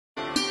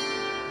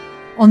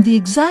On the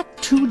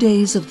exact 2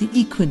 days of the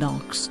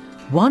equinox,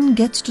 one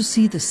gets to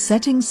see the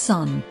setting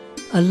sun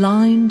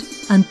aligned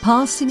and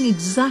passing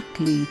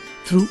exactly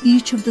through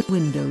each of the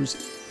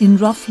windows in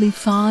roughly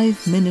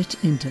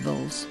 5-minute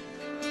intervals.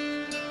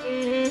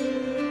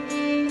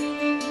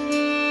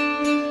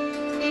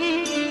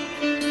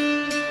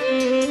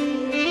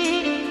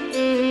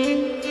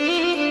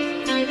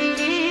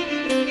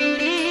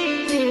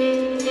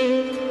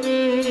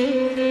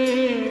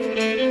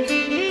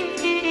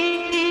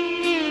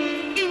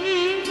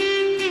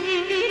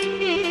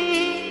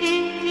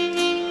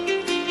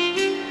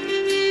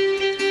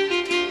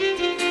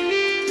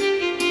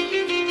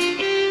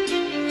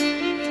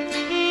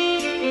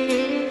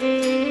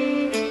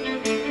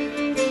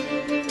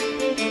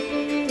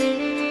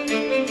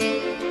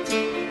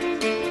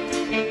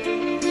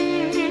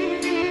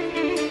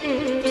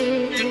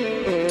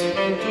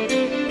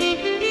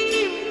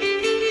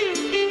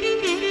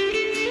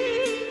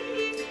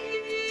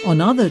 On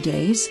other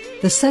days,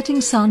 the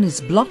setting sun is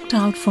blocked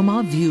out from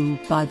our view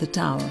by the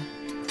tower.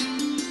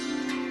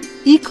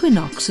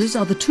 Equinoxes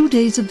are the 2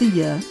 days of the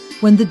year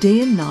when the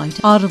day and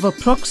night are of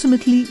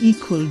approximately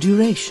equal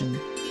duration.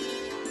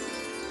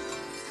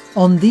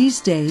 On these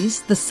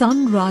days, the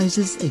sun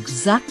rises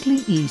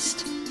exactly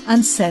east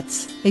and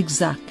sets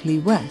exactly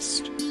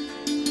west.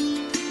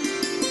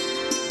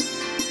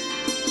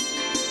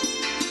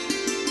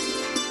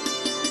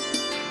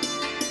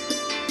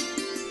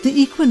 The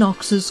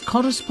equinoxes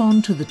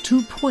correspond to the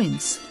 2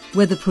 points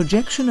where the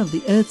projection of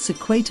the Earth's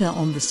equator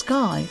on the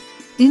sky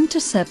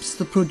intercepts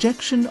the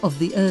projection of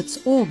the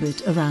Earth's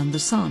orbit around the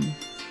Sun.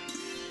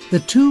 The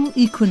 2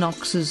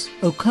 equinoxes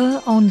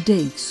occur on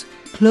dates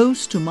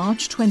close to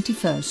March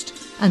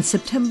 21st and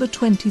September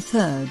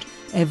 23rd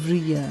every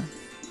year.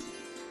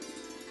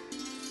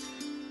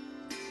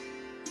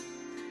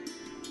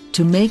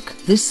 To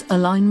make this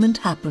alignment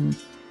happen,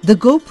 the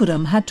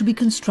Gopuram had to be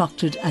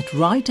constructed at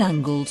right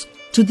angles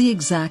to the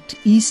exact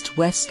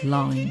east-west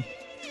line,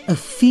 a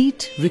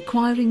feat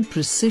requiring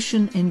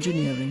precision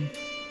engineering.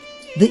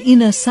 The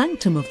inner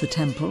sanctum of the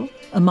temple,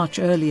 a much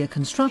earlier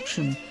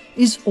construction,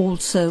 is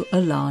also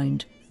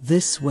aligned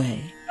this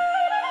way.